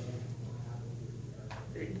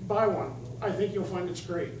 Buy one. I think you'll find it's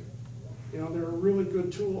great. They're a really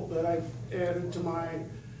good tool that I've added to my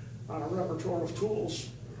repertoire of tools,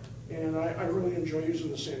 and I really enjoy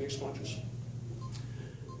using the sanding sponges.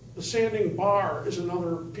 The sanding bar is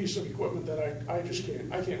another piece of equipment that I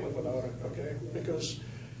can't live without it, okay? Because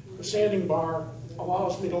the sanding bar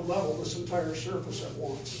allows me to level this entire surface at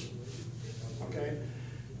once, okay?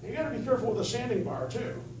 You gotta be careful with the sanding bar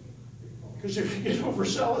too, because if you get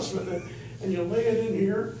overzealous with it and you lay it in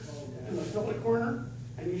here in the fillet corner,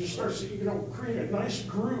 and you just start to, create a nice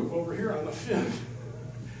groove over here on the fin.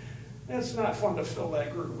 It's not fun to fill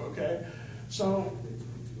that groove, okay? So,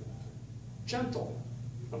 gentle,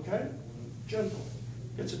 okay? Gentle,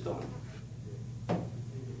 gets it done.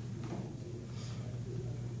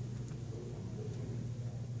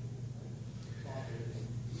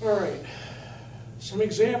 All right, some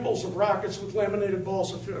examples of rockets with laminated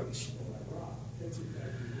balsa fins.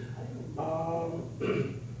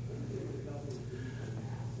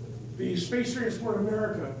 The Space Transport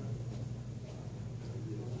America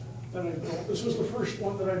that I built, this was the first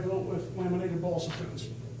one that I built with laminated balsa fins.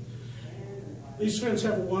 These fins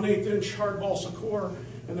have a 1/8 inch hard balsa core,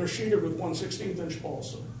 and they're sheeted with 1/16 inch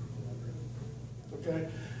balsa. Okay,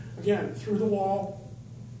 again, through the wall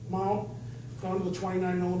mount, down to the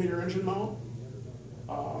 29mm engine mount.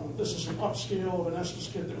 This is an upscale of an Estes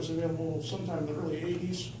kit that was available sometime in the early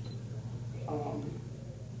 80s.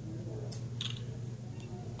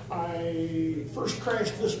 I first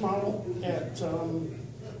crashed this model at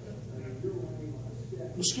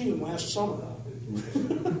Muskegon last summer.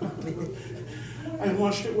 I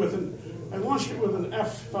launched it with an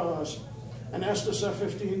Estes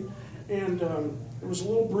F-15, and it was a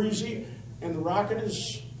little breezy, and the rocket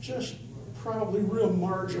is just probably real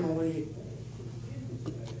marginally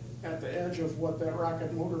at the edge of what that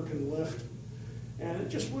rocket motor can lift. And it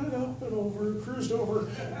just went up and over, cruised over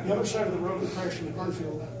the other side of the road and crashed in the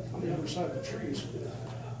cornfield on the other side of the trees.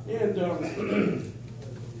 And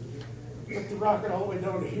took the rocket all the way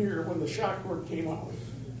down to here when the shock cord came out.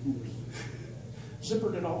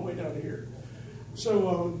 Zippered it all the way down to here.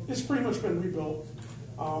 So it's pretty much been rebuilt.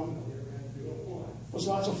 Was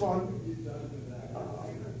lots of fun.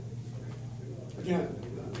 Again,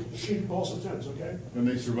 sheet balsa fins, okay? And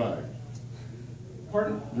they survived.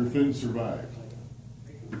 Pardon? Your fins survived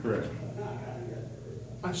the crash.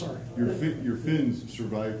 I'm sorry. Your fins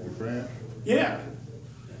survived the crash Yeah,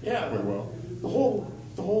 yeah. quite well. The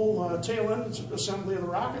whole tail end assembly of the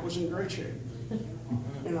rocket was in great shape.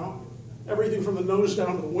 You know, everything from the nose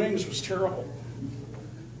down to the wings was terrible.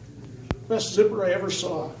 Best zipper I ever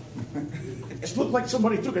saw. It looked like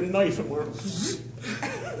somebody took a knife and went.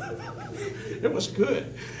 It was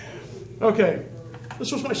good. Okay,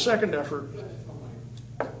 this was my second effort.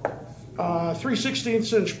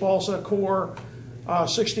 3/16 inch balsa core,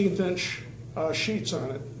 16th inch sheets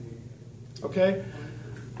on it. Okay,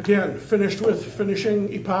 again, finished with finishing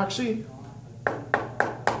epoxy.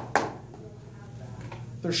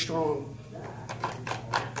 They're strong.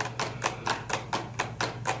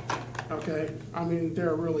 Okay, I mean,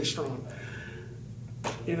 they're really strong.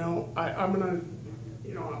 You know, I'm gonna,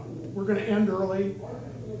 you know, we're gonna end early,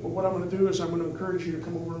 but what I'm gonna do is I'm gonna encourage you to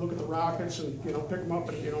come over and look at the rockets and, you know, pick them up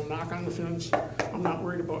and, you know, knock on the fins. I'm not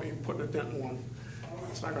worried about you putting a dent in one.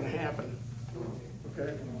 It's not gonna happen,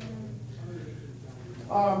 okay?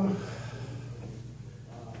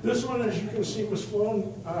 This one, as you can see, was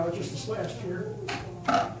flown just this last year.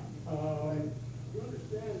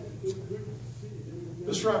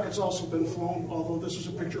 This rocket's also been flown, although this is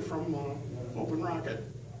a picture from Open Rocket.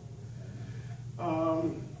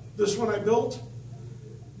 This one I built,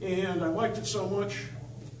 and I liked it so much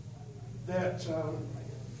that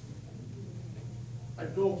I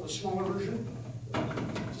built a smaller version.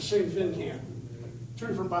 It's the same fin can, 2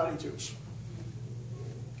 different body tubes.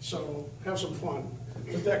 So have some fun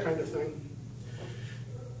with that kind of thing.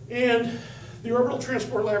 And the Orbital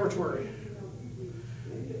Transport Laboratory.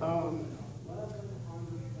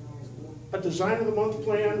 A Design of the Month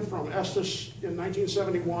plan from Estes in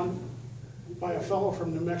 1971 by a fellow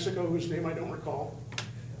from New Mexico whose name I don't recall.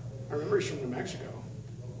 I remember he's from New Mexico.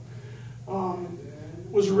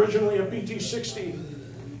 Was originally a BT-60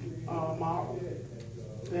 model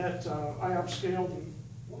that I upscaled.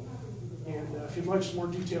 And if you'd like some more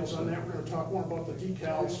details on that, we're going to talk more about the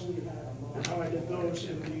decals and how I did those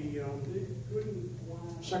in the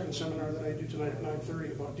second seminar that I do tonight at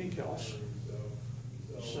 9:30 about decals.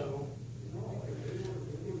 So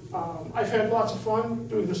I've had lots of fun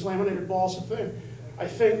doing this laminated balsa thing. I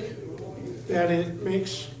think that it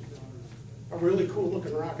makes a really cool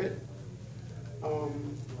looking rocket.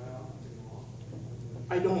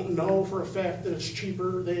 I don't know for a fact that it's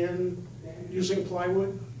cheaper than using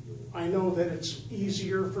plywood. I know that it's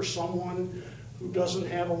easier for someone who doesn't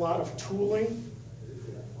have a lot of tooling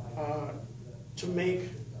to make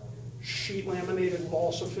sheet laminated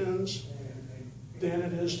balsa fins than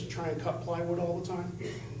it is to try and cut plywood all the time.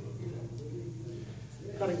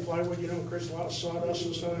 Cutting plywood, you know, creates a lot of sawdust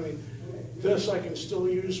and stuff. I mean, this I can still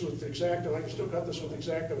use with X-Acto. I can still cut this with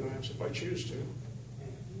X-Acto knives if I choose to.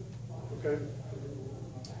 Okay.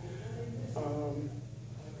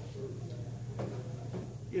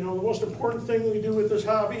 You know, the most important thing we do with this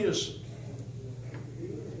hobby is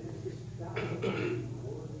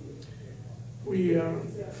we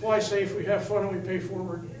fly safe, we have fun, and we pay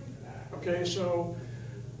forward. Okay, so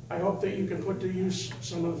I hope that you can put to use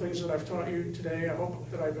some of the things that I've taught you today. I hope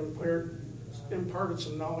that I've imparted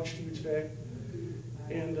some knowledge to you today.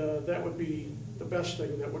 And that would be the best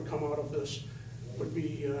thing that would come out of this, would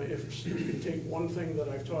be if you could take one thing that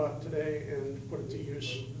I've taught today and put it to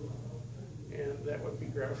use. And that would be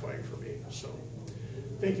gratifying for me. So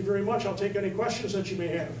thank you very much. I'll take any questions that you may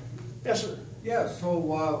have. Yes, sir. Yeah, so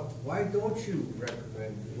why don't you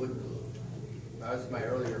recommend wood glue? That's my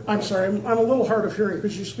earlier question. I'm sorry, I'm a little hard of hearing.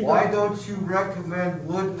 Could you speak Why up? don't you recommend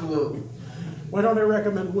wood glue? Why don't I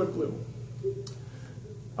recommend wood glue?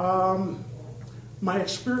 My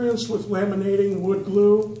experience with laminating wood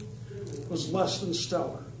glue was less than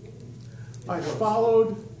stellar. I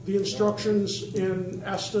followed the instructions in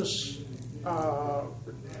Estes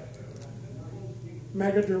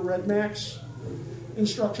Magadur Red Max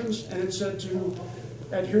instructions, and it said to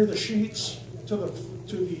adhere the sheets to the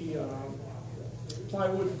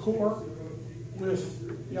plywood core with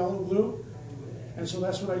yellow glue, and so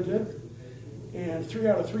that's what I did. And 3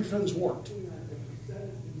 out of 3 fins worked.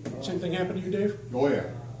 Same thing happened to you, Dave? Oh, yeah.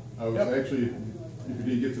 I was Yep. actually, if you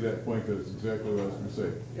did get to that point, that's exactly what I was going to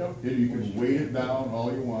say. Yep. And you can weight it down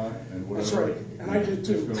all you want and whatever. That's right, and I did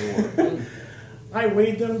too. It's going to work. I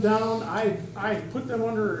weighed them down. I put them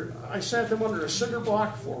under. I sat them under a cinder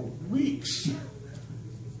block for weeks.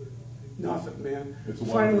 Nothing, man. It's a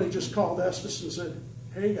Finally, lot. just called Estes and said,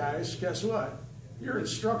 "Hey guys, guess what? Your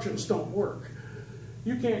instructions don't work.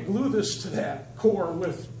 You can't glue this to that core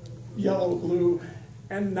with yellow glue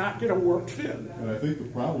and not get a warped fin. And I think the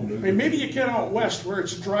problem is. I mean, maybe you can out west where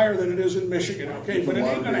it's drier than it is in Michigan, okay? But it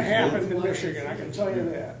ain't gonna happen in Michigan, I can tell you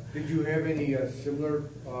that. Did you have any similar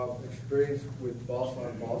experience with Balsa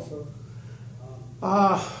and Balsa?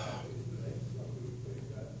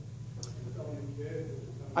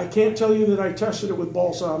 I can't tell you that I tested it with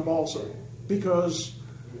Balsa on Balsa because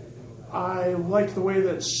I like the way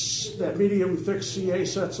that medium thick CA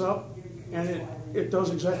sets up, and it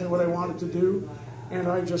does exactly what I want it to do. And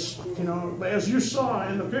I just, you know, as you saw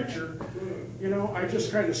in the picture, you know, I just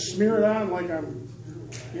kind of smear it on like I'm,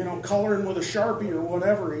 you know, coloring with a Sharpie or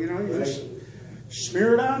whatever, you know, you just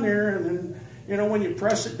smear it on there, and then, you know, when you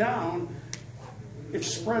press it down, it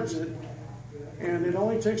spreads it. And it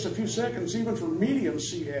only takes a few seconds, even for medium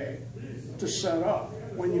CA, to set up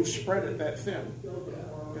when you've spread it that thin.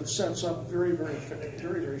 It sets up very, very,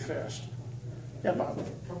 very, very fast. Yeah, Bob?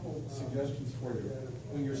 A couple suggestions for you.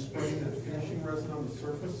 When you're spraying that finishing resin on the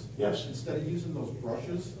surface, Yes. instead of using those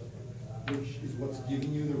brushes, which is what's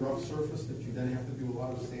giving you the rough surface that you then have to do a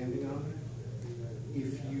lot of sanding on,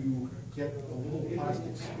 if you get the little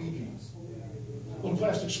plastic squeegees, Little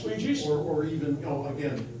plastic squeegees? or even, you know,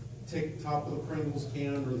 again, take the top of the Pringles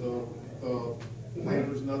can or the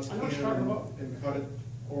Planters Nuts I know what can you're talking about. and cut it,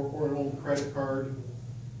 or an old credit card,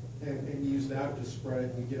 and use that to spread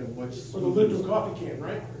it, and you get a much. Or the lid to a coffee can,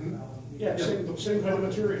 right? Hmm? Yeah, same kind of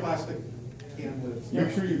material. Plastic can lids.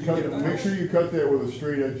 Make sure you cut that with a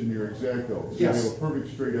straight edge in your Exacto. So you Yes. have a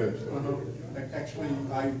perfect straight edge. Actually,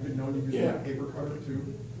 I've been known to use Yeah. my paper cutter too,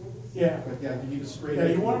 Yeah. but yeah, you need a straight Yeah,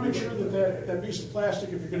 edge. you want to make sure that piece of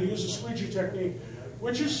plastic, if you're going to use a squeegee technique,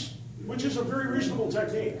 which is a very reasonable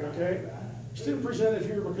technique, okay? Just didn't present it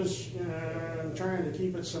here because I'm trying to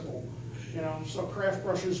keep it simple. You know, so craft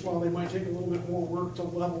brushes, while they might take a little bit more work to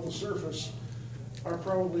level the surface, are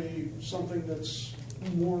probably something that's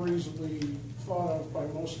more reasonably thought of by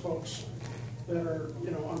most folks that are,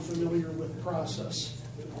 you know, unfamiliar with the process.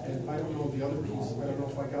 And I don't know the other piece, I don't know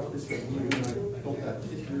if I got this from you when I built that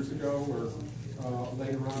kit years ago, or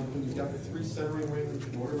later on, when you got the 3 centering ring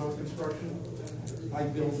motor mount construction, I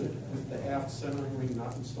built it with the aft centering ring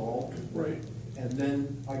not installed. Right. And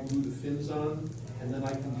then I glue the fins on, and then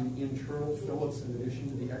I can do internal fillets in addition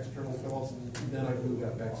to the external fillets, and then I glue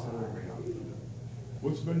that back centering ring on.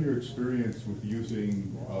 What's been your experience with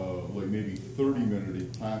using like maybe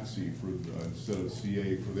 30-minute epoxy for instead of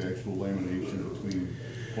CA for the actual lamination between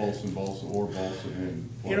Balsa and Balsa or Balsa and?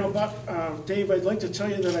 You know, Dave, I'd like to tell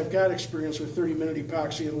you that I've got experience with 30-minute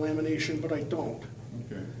epoxy and lamination, but I don't.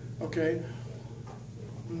 Okay. Okay?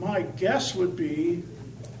 My guess would be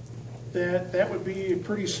that that would be a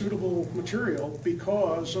pretty suitable material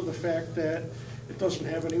because of the fact that it doesn't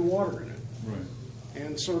have any water in it. Right.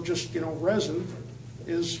 And so just, you know, resin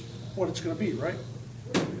is what it's going to be, right?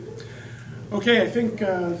 Okay, I think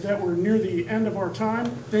that we're near the end of our time.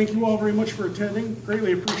 Thank you all very much for attending.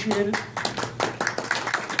 Greatly appreciated.